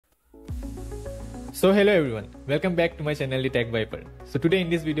So hello everyone, welcome back to my channel The Tech Viper. So today in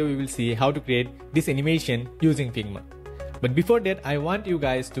this video we will see how to create this animation using Figma. But before that I want you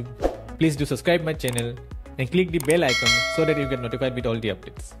guys to please do subscribe my channel and click the bell icon so that you get notified with all the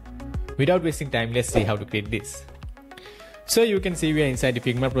updates. Without wasting time, let's see how to create this. So you can see we are inside the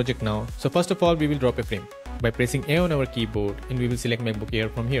Figma project now. So first of all we will drop a frame by pressing A on our keyboard and we will select MacBook Air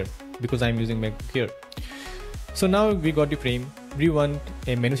from here because I am using MacBook Air. So now we got the frame, we want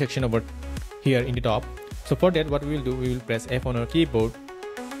a menu section over here in the top. So for that what we will do, we will press F on our keyboard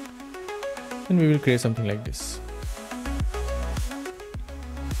and we will create something like this.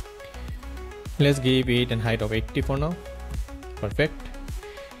 Let's give it a height of 80 for now. Perfect.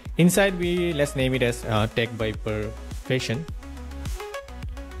 Inside let's name it as Tech Viper Fashion.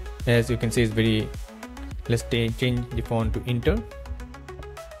 As you can see it's very, let's change the font to Inter.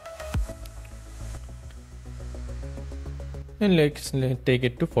 And let's take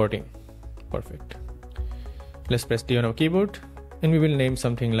it to 14. Perfect. Let's press D on our keyboard and we will name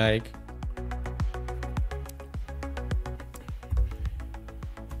something like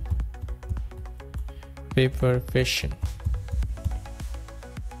Paper Fashion.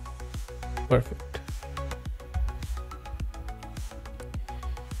 Perfect.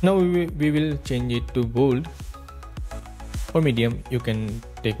 Now we will change it to bold or medium. You can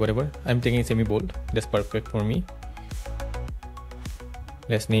take whatever. I'm taking semi bold. That's perfect for me.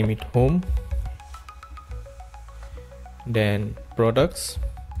 Let's name it Home, then Products,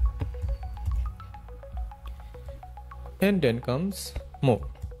 and then comes More.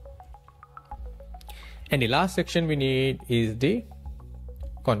 And the last section we need is the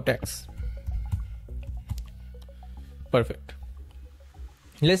Contacts. Perfect.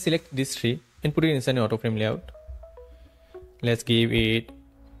 Let's select this tree and put it inside an auto frame layout. Let's give it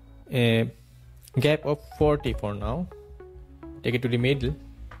a gap of 40 for now. Take it to the middle.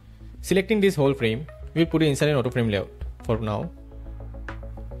 Selecting this whole frame, we'll put it inside an auto frame layout for now.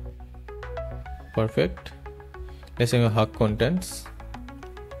 Perfect. Let's have a hug contents.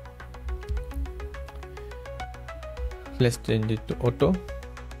 Let's change it to auto.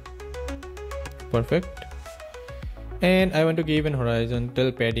 Perfect. And I want to give an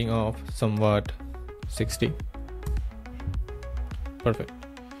horizontal padding of somewhat 60. Perfect.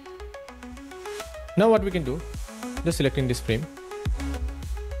 Now what we can do, just selecting this frame,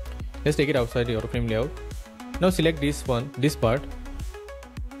 let's take it outside the auto frame layout. Now select this part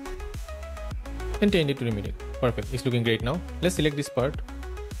and change it to the middle. Perfect, it's looking great now. Let's select this part,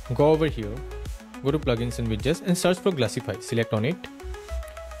 go over here, go to plugins and widgets and search for Glassify. Select on it,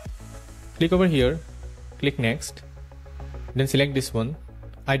 click over here, click next, then select this one.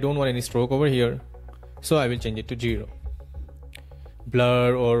 I don't want any stroke over here, so I will change it to 0.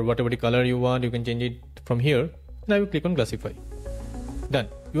 Blur or whatever the color you want, you can change it from here. And I will click on Glassify. Done.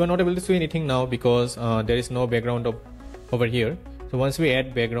 You are not able to see anything now because there is no background over here. So once we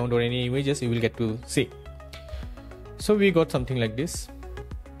add background or any images, you will get to see. So we got something like this.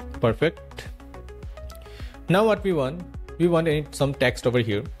 Perfect. Now what we want some text over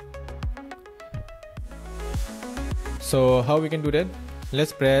here. So how we can do that?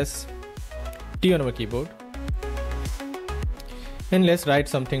 Let's press T on our keyboard and let's write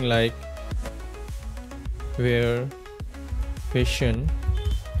something like where fashion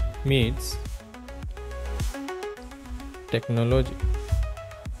meets technology.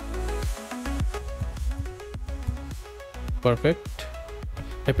 Perfect.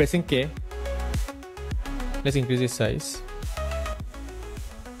 By pressing K, let's increase its size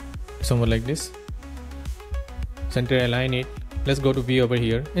somewhat like this. Center align it. Let's go to V over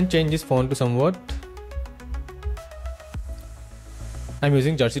here and change this font to somewhat. I'm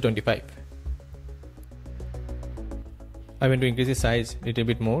using Jersey 25. I want to increase the size a little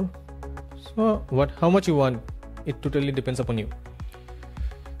bit more. So how much you want, it totally depends upon you.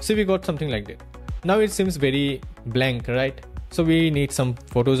 So we got something like that. Now it seems very blank, right? So we need some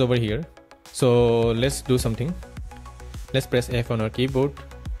photos over here. So let's do something. Let's press F on our keyboard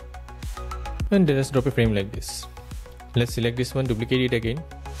and let's drop a frame like this. Let's select this one, duplicate it again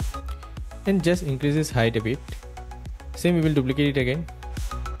and just increase its height a bit. Same, we will duplicate it again.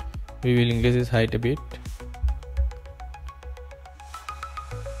 We will increase its height a bit.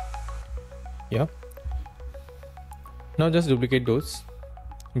 Yeah. Now just duplicate those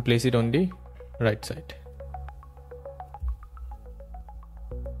and place it on the right side.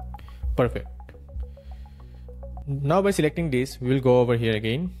 Perfect. Now by selecting this, we will go over here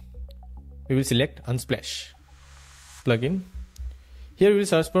again. We will select Unsplash plugin. Here we will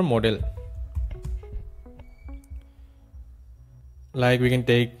search for model. Like we can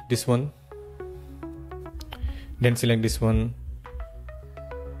take this one, then select this one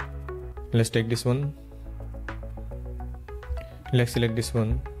Let's take this one. Let's select this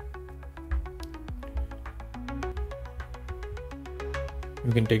one.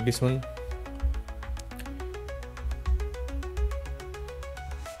 You can take this one.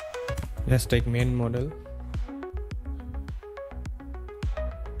 Let's take main model.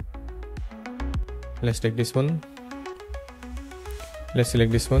 Let's take this one. Let's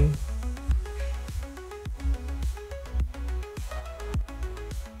select this one.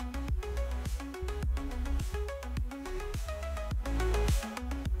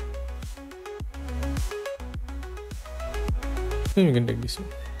 Then you can take this one.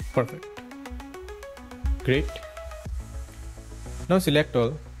 Perfect. Great. Now select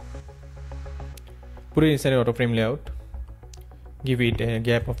all. Put it inside auto frame layout. Give it a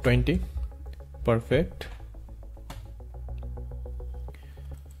gap of 20. Perfect.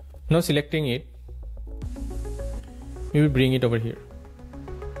 Now selecting it, we will bring it over here.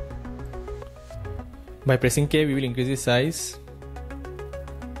 By pressing K, we will increase the size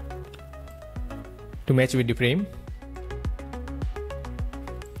to match with the frame.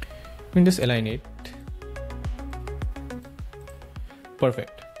 And just align it.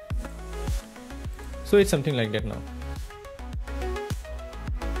 Perfect. So it's something like that now.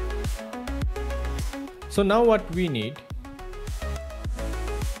 So now what we need,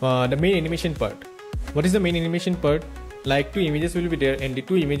 the main animation part. What is the main animation part? Like 2 images will be there and the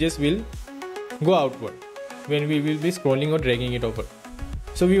 2 images will go outward when we will be scrolling or dragging it over.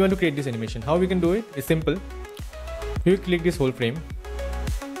 So we want to create this animation. How we can do it? It's simple. We will click this whole frame.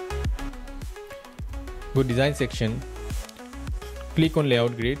 Go design section. Click on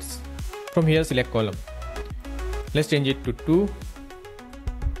layout grids. From here select column. Let's change it to 2.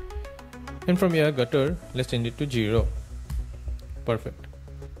 And from here gutter, let's change it to 0. Perfect.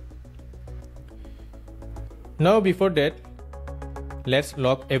 Now before that, let's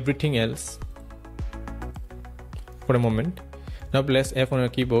lock everything else for a moment. Now press F on your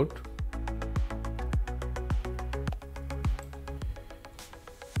keyboard.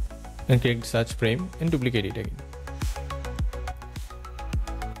 And create such frame and duplicate it again.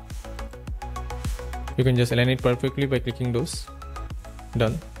 You can just align it perfectly by clicking those.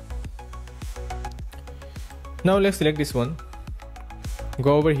 Done. Now let's select this one.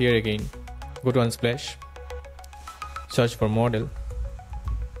 Go over here again. Go to Unsplash. Search for model.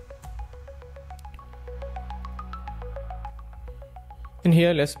 And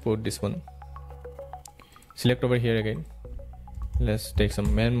here let's put this one. Select over here again. Let's take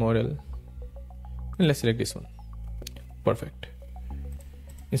some main model. And let's select this one. Perfect.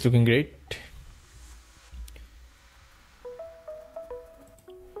 It's looking great.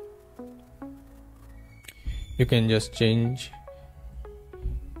 You can just change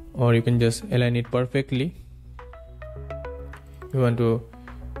or you can just align it perfectly. You want to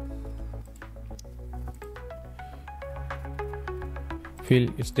feel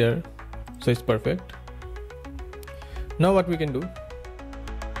it's there, so it's perfect. Now what we can do,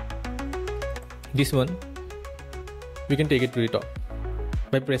 this one we can take it to the top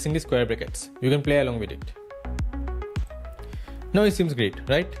by pressing the square brackets. You can play along with it. Now it seems great,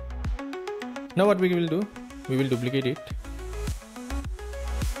 right? Now what we will do, we will duplicate it.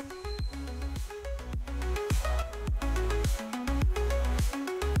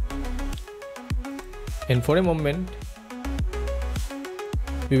 And for a moment,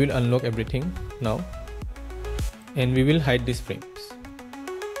 we will unlock everything now. And we will hide these frames.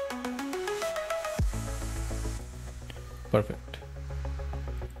 Perfect.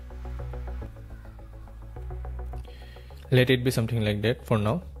 Let it be something like that for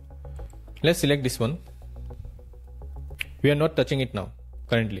now. Let's select this one. We are not touching it now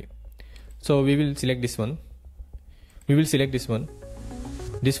currently. So we will select this one. We will select this one,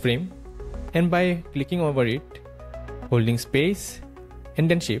 this frame. And by clicking over it, holding space and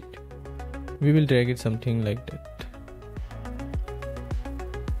then shift, we will drag it something like that.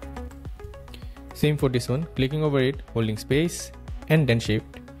 Same for this one, clicking over it, holding space and then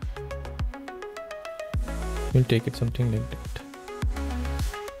shift. We'll take it something like that.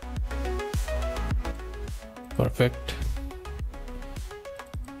 Perfect.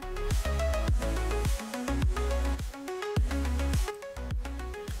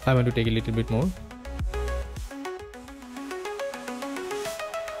 I want to take a little bit more.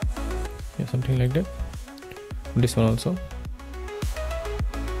 Yeah, something like that. This one also.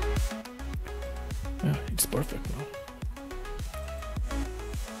 Yeah, it's perfect now.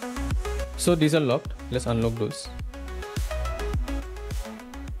 So these are locked. Let's unlock those.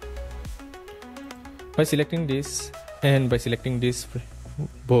 By selecting this and by selecting this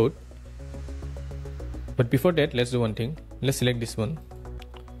board. But before that, let's do one thing. Let's select this one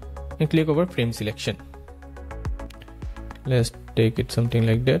and click over frame selection. Let's take it something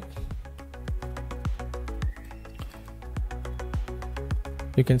like that.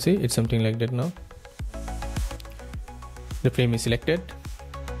 You can see it's something like that now. The frame is selected.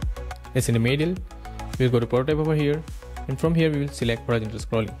 It's in the middle. We'll go to prototype over here, and from here we will select horizontal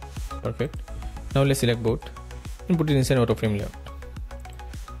scrolling. Perfect. Now let's select both and put it inside auto frame layout.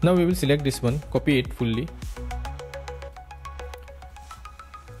 Now we will select this one, copy it fully.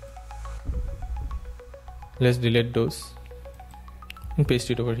 Let's delete those and paste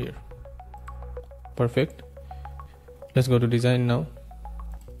it over here. Perfect. Let's go to design now.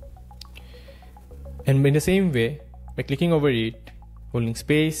 And in the same way, by clicking over it, holding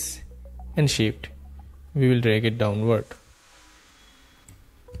space and shift, we will drag it downward.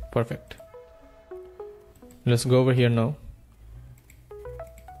 Perfect. Let's go over here now.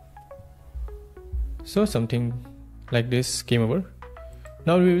 So something like this came over.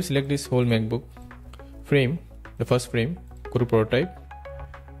 Now we will select this whole MacBook frame, the first frame, go to prototype,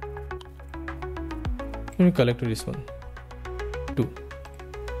 and we collect to this one. 2.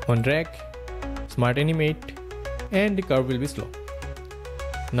 On drag, Smart Animate, and the curve will be slow.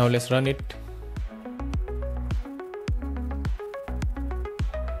 Now let's run it.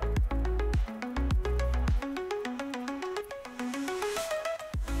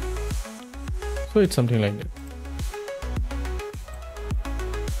 So it's something like that.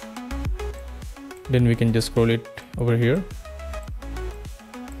 Then we can just scroll it over here.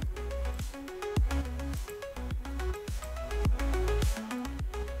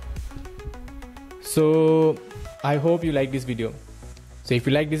 So I hope you like this video. So if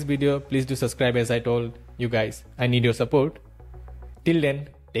you like this video, please do subscribe. As I told you guys, I need your support. Till then,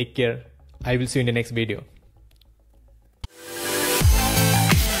 take care. I will see you in the next video.